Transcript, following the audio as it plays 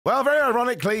Well, very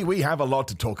ironically, we have a lot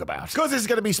to talk about. Because this is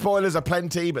going to be spoilers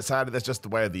aplenty, but sadly that's just the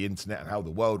way of the internet and how the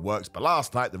world works. But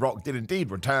last night, The Rock did indeed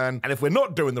return. And if we're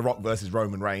not doing The Rock versus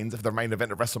Roman Reigns for the main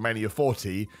event of WrestleMania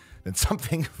 40, then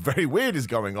something very weird is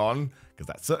going on, because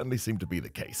that certainly seemed to be the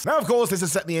case. Now, of course, this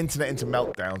has set the internet into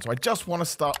meltdown, so I just want to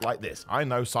start like this. I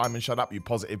know, Simon, shut up, you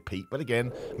positive Pete, but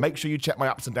again, make sure you check my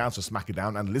ups and downs for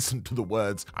SmackDown and listen to the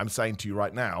words I'm saying to you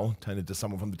right now. Turn into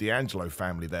someone from the D'Angelo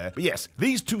family there. But yes,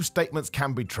 these two statements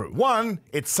can be true. One,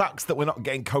 it sucks that we're not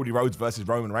getting Cody Rhodes versus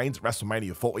Roman Reigns at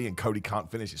WrestleMania 40 and Cody can't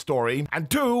finish his story.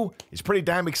 And two, it's pretty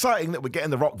damn exciting that we're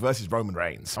getting The Rock versus Roman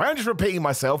Reigns. I'm just repeating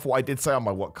myself what I did say on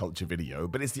my What Culture video,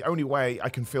 but it's the only way I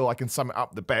can feel I can sum it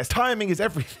up the best. Timing is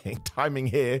everything. Timing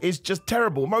here is just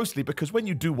terrible, mostly because when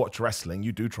you do watch wrestling,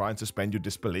 you do try and suspend your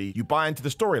disbelief. You buy into the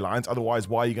storylines, otherwise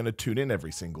why are you going to tune in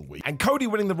every single week? And Cody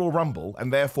winning the Royal Rumble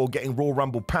and therefore getting Royal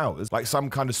Rumble powers like some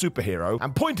kind of superhero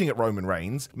and pointing at Roman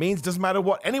Reigns means it doesn't matter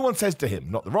what anyone says to him.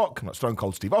 Not The Rock, not Stone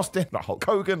Cold Steve Austin, not Hulk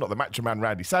Hogan, not the Macho Man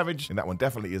Randy Savage, and that one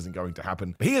definitely isn't going to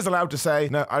happen. But he is allowed to say,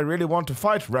 no, I really want to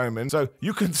fight Roman, so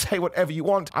you can say whatever you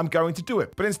want, I'm going to do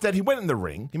it. But instead he went in the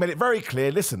ring, he made it very clear,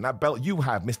 listen, that belt you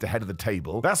have, Mr. Head of the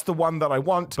Table, that's the one that I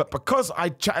want, but because I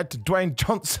chatted to Dwayne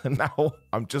Johnson now,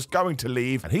 I'm just going to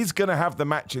leave, and he's going to have the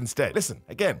match instead. Listen,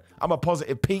 again, I'm a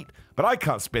positive Pete, but I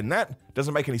can't spin that.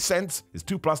 Doesn't make any sense. It's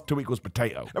 2 + 2 =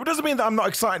 potato. Now, it doesn't mean that I'm not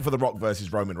excited for The Rock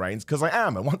versus Roman Reigns, because I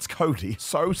am. And once Cody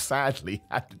so sadly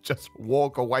had to just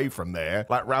walk away from there,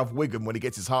 like Ralph Wiggum when he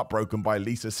gets his heart broken by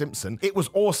Lisa Simpson, it was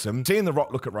awesome seeing The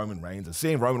Rock look at Roman Reigns and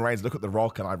seeing Roman Reigns look at The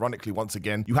Rock. And ironically, once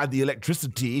again, you had the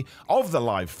electricity of the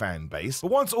live fan base.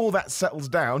 But once all that settles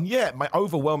down, yeah, my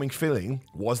overwhelming feeling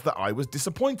was that I was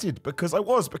disappointed, because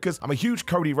I'm a huge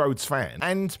Cody Rhodes fan.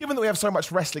 And given that we have so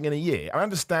much wrestling in a year, I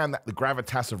understand that the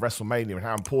gravitas of WrestleMania and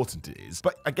how important it is.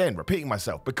 But again, repeating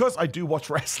myself, because I do watch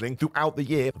wrestling throughout the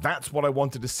year, that's what I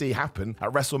wanted to see happen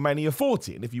at WrestleMania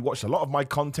 40. And if you watched a lot of my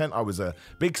content, I was a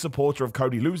big supporter of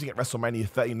Cody losing at WrestleMania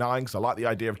 39, because I like the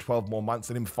idea of 12 more months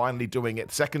and him finally doing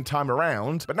it second time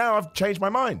around. But now I've changed my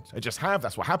mind. I just have.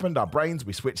 That's what happened. Our brains,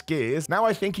 we switched gears. Now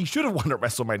I think he should have won at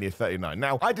WrestleMania 39.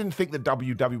 Now, I didn't think the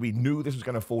WWE knew this was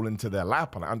going to fall into their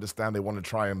lap, and I understand they want to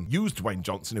try and use Dwayne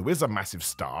Johnson, who is a massive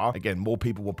star. Again, more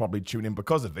people will probably tune in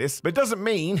because of this, but it doesn't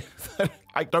mean that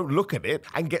I don't look at it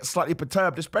and get slightly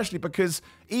perturbed, especially because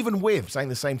even with saying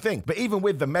the same thing, but even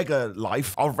with the mega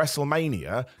life of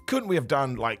WrestleMania, couldn't we have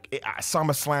done like it at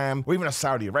SummerSlam or even a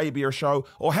Saudi Arabia show,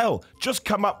 or hell, just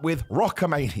come up with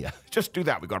Rockamania? Just do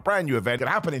that. We've got a brand new event going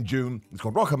to happen in June. It's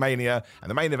called Rockamania, and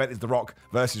the main event is The Rock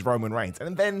versus Roman Reigns.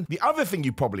 And then the other thing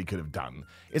you probably could have done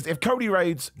is if Cody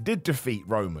Rhodes did defeat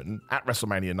Roman at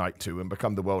WrestleMania Night 2 and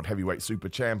become the World Heavyweight Super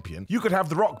Champion, you could have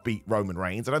The Rock beat Roman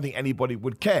Reigns. I don't think anybody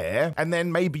would care, and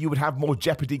then maybe you would have more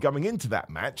jeopardy going into that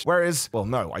match. Whereas, well,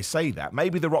 no, I say that.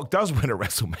 Maybe The Rock does win at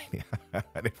WrestleMania.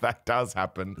 And if that does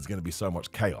happen, there's going to be so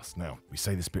much chaos. Now, we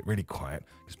say this bit really quiet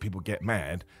because people get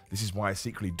mad. This is why I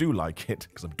secretly do like it,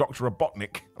 because I'm Dr.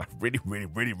 Robotnik. I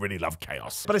really love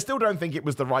chaos. But I still don't think it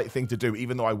was the right thing to do,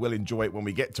 even though I will enjoy it when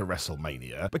we get to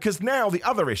WrestleMania. Because now the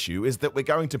other issue is that we're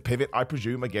going to pivot, I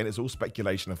presume, again, it's all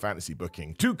speculation and fantasy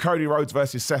booking, to Cody Rhodes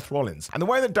versus Seth Rollins. And the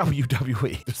way that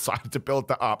WWE decided to build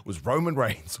that up was Roman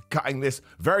Reigns cutting this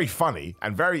very funny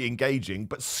and very engaging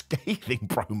but scathing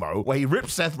promo where he ripped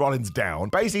Seth Rollins down,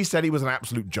 basically said he was an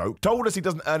absolute joke, told us he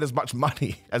doesn't earn as much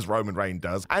money as Roman Reigns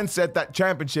does, and said that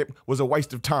championship was a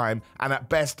waste of time and at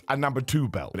best a number 2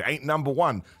 belt. It ain't number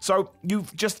 1. So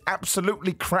you've just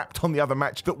absolutely crapped on the other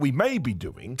match that we may be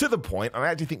doing, to the point, and I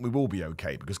actually think we will be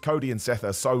okay because Cody and Seth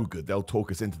are so good they'll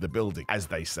talk us into the building, as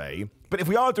they say. But if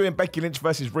we are doing Becky Lynch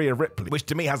versus Rhea Ripley, which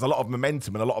to me has a lot of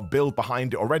momentum and a lot of build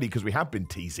behind it already because we have been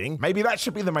teasing, maybe that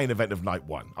should be the main event of night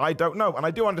 1. I don't know. And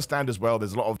I do understand as well,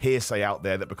 there's a lot of hearsay out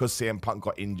there that because CM Punk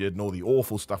got injured and all the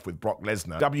awful stuff with Brock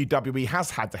Lesnar, WWE has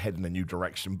had to head in a new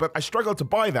direction. But I struggle to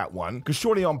buy that one because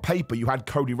surely on paper you had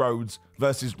Cody Rhodes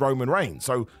versus Roman Reigns.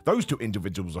 So those two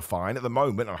individuals are fine at the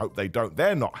moment. I hope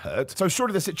they're not hurt. So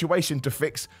surely the situation to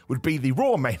fix would be the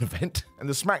Raw main event, and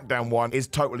the SmackDown one is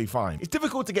totally fine. It's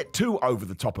difficult to get too over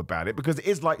the top about it because it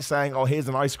is like saying, oh, here's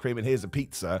an ice cream and here's a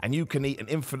pizza, and you can eat an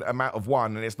infinite amount of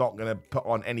one and it's not going to put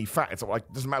on any fat. It's like,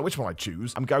 it doesn't matter which one I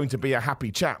choose, I'm going to be a happy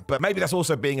chap. But maybe that's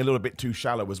also being a little bit too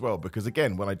shallow as well, because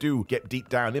again, when I do get deep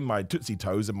down in my Tootsie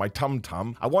Toes and my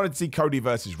tum-tum, I wanted to see Cody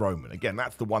versus Roman. Again,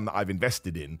 that's the one that I've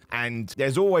invested in. And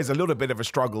there's always a little bit of a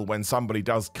struggle when somebody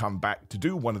does come back to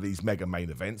do one of these mega main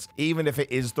events, even if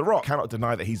it is The Rock. Cannot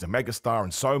deny that he's a megastar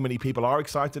and so many people are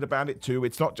excited about it too.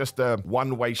 It's not just a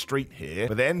one-way street here.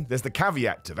 But then there's the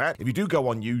caveat to that. If you do go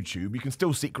on YouTube, you can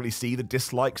still secretly see the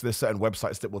dislikes. There's certain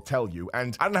websites that will tell you.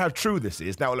 And I don't know how true this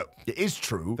is. Now, look, it is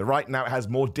true that right now it has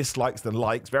more dislikes than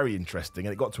likes. Very interesting.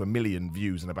 And it got to 1 million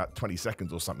views in about 20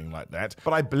 seconds or something like that.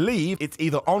 But I believe it's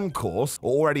either on course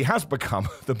or already has become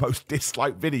the most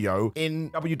disliked video in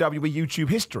WWE YouTube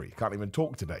history. Can't even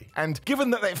talk today. And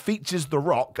given that it features The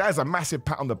Rock, there's a massive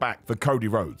pat on the back for Cody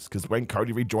Rhodes. Because when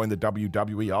Cody rejoined the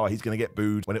WWE, he's going to get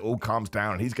booed when it all calms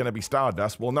down and he's going to be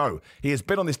Stardust. Well, no. He has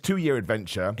been on this 2-year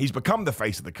adventure. He's become the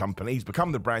face of the company. He's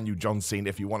become the brand new John Cena,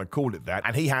 if you want to call it that.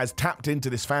 And he has tapped into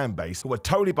this fan base who are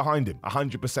totally behind him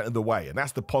 100% of the way. And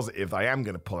that's the positive that I am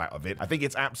going to pull out of it. I think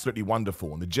it's absolutely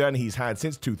wonderful. And the journey he's had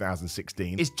since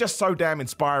 2016 is just so damn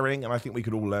inspiring. And I think we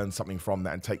could all learn something from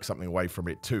that and take something away from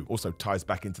it too. Also ties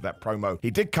back into that promo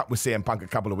he did cut with CM Punk a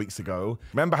couple of weeks ago.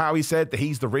 Remember how he said that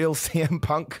he's the real CM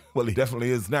Punk? Well, he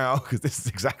definitely is now, because this is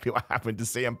exactly what happened to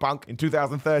CM Punk in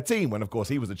 2013 when, of course,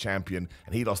 he was a champion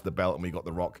and he lost the belt and we got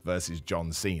The Rock versus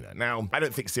John Cena. Now, I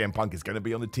don't think CM Punk is going to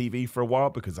be on the TV for a while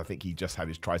because I think he just had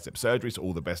his tricep surgery, so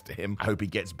all the best to him. I hope he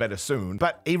gets better soon.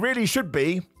 But he really should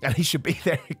be, and he should be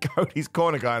there in Cody's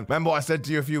corner going, remember what I said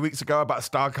to you a few weeks ago about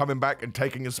Star coming back and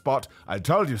taking his spot? I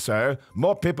told you so.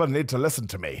 More people need to listen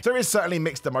to me. So there is certainly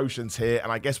mixed emotions here,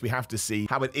 and I guess we have to see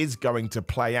how it is going to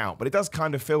play out. But it does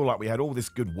kind of feel like we had all this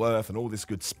good worth and all this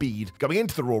good speed going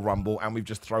into the Raw Rumble, and we've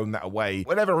just thrown that away.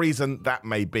 Whatever reason that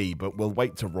may be, but we'll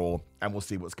wait to Raw and we'll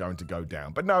see what's going to go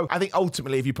down. But no, I think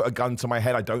ultimately, if you put a gun to my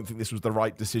head, I don't think this was the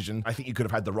right decision. I think you could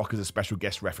have had The Rock as a special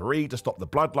guest referee to stop the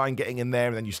bloodline getting in there,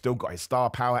 and then you still got his star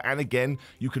power. And again,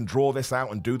 you can draw this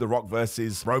out and do The Rock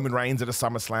versus Roman Reigns at a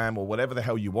SummerSlam or whatever the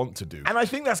hell you want to do. And I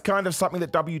think that's kind of something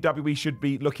that WWE should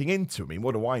be looking into. I mean,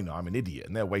 what do I know? I'm an idiot,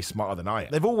 and they're way smarter than I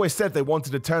am. They've always said they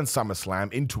wanted to turn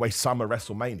SummerSlam into a summer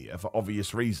WrestleMania for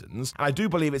obvious reasons. And I do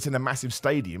believe it's in a massive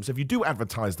stadium, so if you do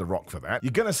advertise The Rock for that,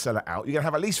 you're going to sell it out. You're going to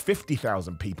have at least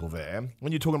 50,000 people there.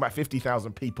 When you're talking about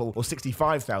 50,000 people or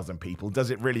 65,000 people, does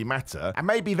it really matter? And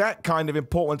maybe that kind of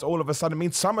importance all of a sudden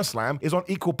means SummerSlam is on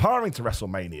equal paring to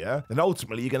WrestleMania, then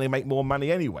ultimately you're going to make more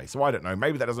money anyway. So I don't know,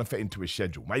 maybe that doesn't fit into his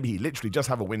schedule. Maybe he literally just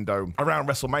have a window around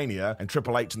WrestleMania and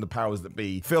Triple H and the powers that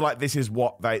be feel like this is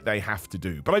what they have to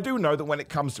do. But I do know that when it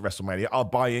comes to WrestleMania, I'll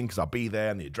buy in because I'll be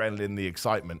there and the adrenaline, the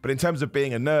excitement. But in terms of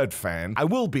being a nerd fan, I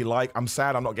will be like, I'm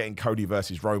sad I'm not getting Cody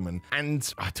versus Roman.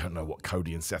 And I don't know what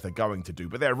Cody and Seth are going to do,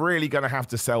 but they're really going to have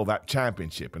to sell that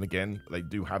championship. And again, they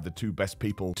do have the two best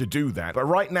people to do that. But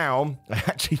right now, I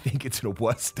actually think it's in a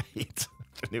worse state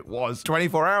than it was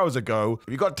 24 hours ago.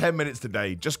 If you've got 10 minutes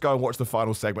today, just go and watch the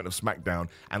final segment of SmackDown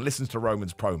and listen to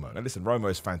Roman's promo. Now listen, Romo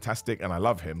is fantastic and I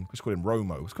love him. Let's call him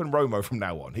Romo. Let's call him Romo from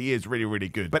now on. He is really, really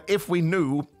good. But if we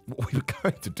knew what we were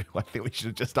going to do, I think we should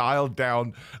have just dialed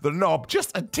down the knob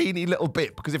just a teeny little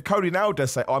bit. Because if Cody now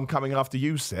does say, oh, I'm coming after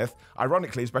you, Seth,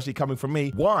 ironically, especially coming from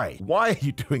me, why? Why are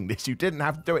you doing this? You didn't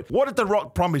have to do it. What did The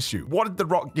Rock promise you? What did The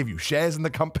Rock give you? Shares in the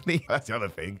company? That's the other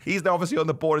thing. He's obviously on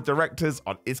the board of directors.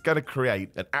 It's going to create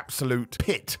an absolute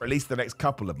pit for at least the next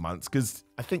couple of months, because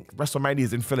I think WrestleMania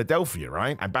is in Philadelphia,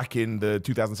 right? And back in the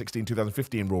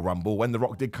 2016-2015 Royal Rumble, when The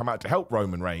Rock did come out to help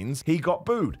Roman Reigns, he got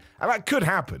booed. And that could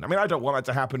happen. I mean, I don't want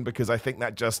that to happen because I think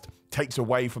that just takes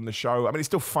away from the show. I mean, it's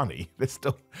still funny. There's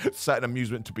still certain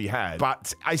amusement to be had.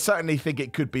 But I certainly think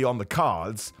it could be on the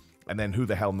cards. And then who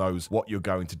the hell knows what you're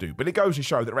going to do. But it goes to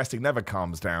show that wrestling never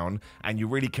calms down and you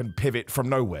really can pivot from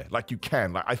nowhere. Like you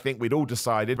can. Like I think we'd all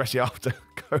decided, especially after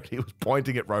Cody was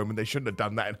pointing at Roman, they shouldn't have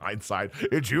done that in hindsight.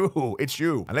 It's you. It's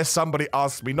you. Unless somebody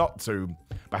asks me not to.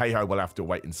 But hey-ho, we'll have to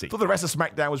wait and see. So the rest of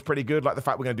SmackDown was pretty good. Like the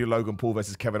fact we're going to do Logan Paul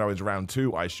versus Kevin Owens round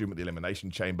 2, I assume at the Elimination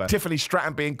Chamber. Tiffany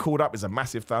Stratton being called up is a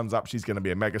massive thumbs up. She's going to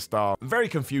be a megastar. I'm very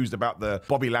confused about the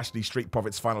Bobby Lashley Street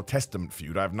Profits Final Testament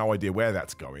feud. I have no idea where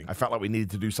that's going. I felt like we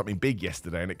needed to do something big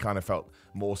yesterday, and it kind of felt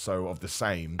more so of the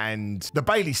same. And the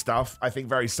Bayley stuff, I think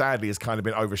very sadly, has kind of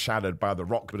been overshadowed by The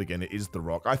Rock. But again, it is The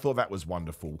Rock. I thought that was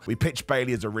wonderful. We pitched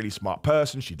Bayley as a really smart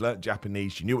person. She'd learnt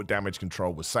Japanese. She knew what Damage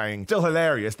Control was saying. Still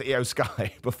hilarious that Io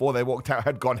Sky, before they walked out,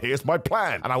 had gone, here's my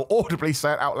plan. And I'll audibly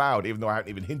say it out loud, even though I haven't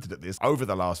even hinted at this over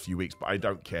the last few weeks, but I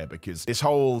don't care because this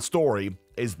whole story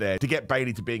is there to get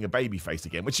Bayley to being a babyface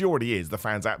again, which she already is. The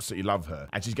fans absolutely love her,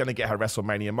 and she's going to get her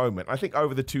WrestleMania moment. I think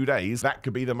over the 2 days, that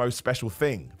could be the most special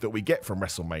thing that we get from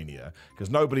WrestleMania, because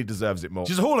nobody deserves it more.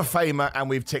 She's a Hall of Famer, and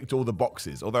we've ticked all the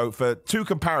boxes. Although, for 2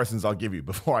 comparisons I'll give you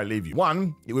before I leave you.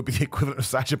 One, it would be the equivalent of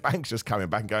Sasha Banks just coming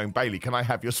back and going, Bayley, can I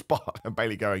have your spot? And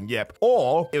Bayley going, yep.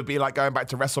 Or it would be like going back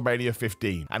to WrestleMania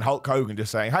 15, and Hulk Hogan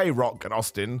just saying, hey, Rock and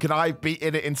Austin, can I be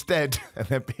in it instead? And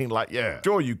then being like, yeah,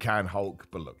 sure you can, Hulk.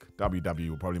 But look, WWE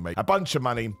will probably make a bunch of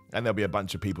money, and there'll be a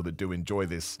bunch of people that do enjoy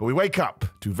this. But we wake up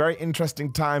to very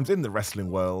interesting times in the wrestling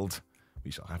world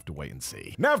We shall have to wait and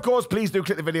see. Now, of course, please do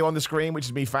click the video on the screen, which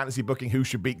is me fantasy booking who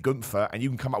should beat Gunther, and you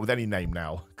can come up with any name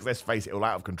now, because let's face it, all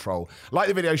out of control. Like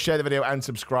the video, share the video, and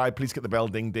subscribe. Please click the bell,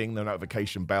 ding ding, the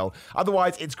notification bell.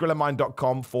 Otherwise, it's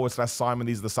grillermind.com/Simon.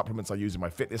 These are the supplements I use in my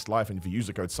fitness life, and if you use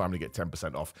the code Simon, you get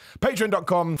 10% off.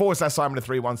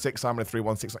 Patreon.com/Simon316,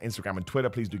 Simon316 on Instagram and Twitter.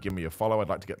 Please do give me a follow. I'd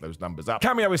like to get those numbers up.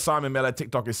 Cameo is Simon Miller.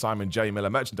 TikTok is Simon J. Miller.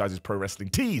 Merchandise is Pro Wrestling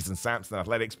Tees and Samson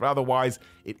Athletics. But otherwise,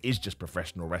 it is just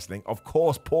professional wrestling. Of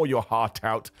course, pour your heart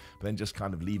out, but then just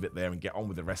kind of leave it there and get on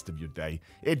with the rest of your day.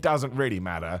 It doesn't really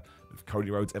matter. If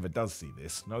Cody Rhodes ever does see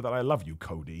this, know that I love you,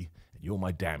 Cody, and you're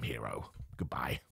my damn hero. Goodbye.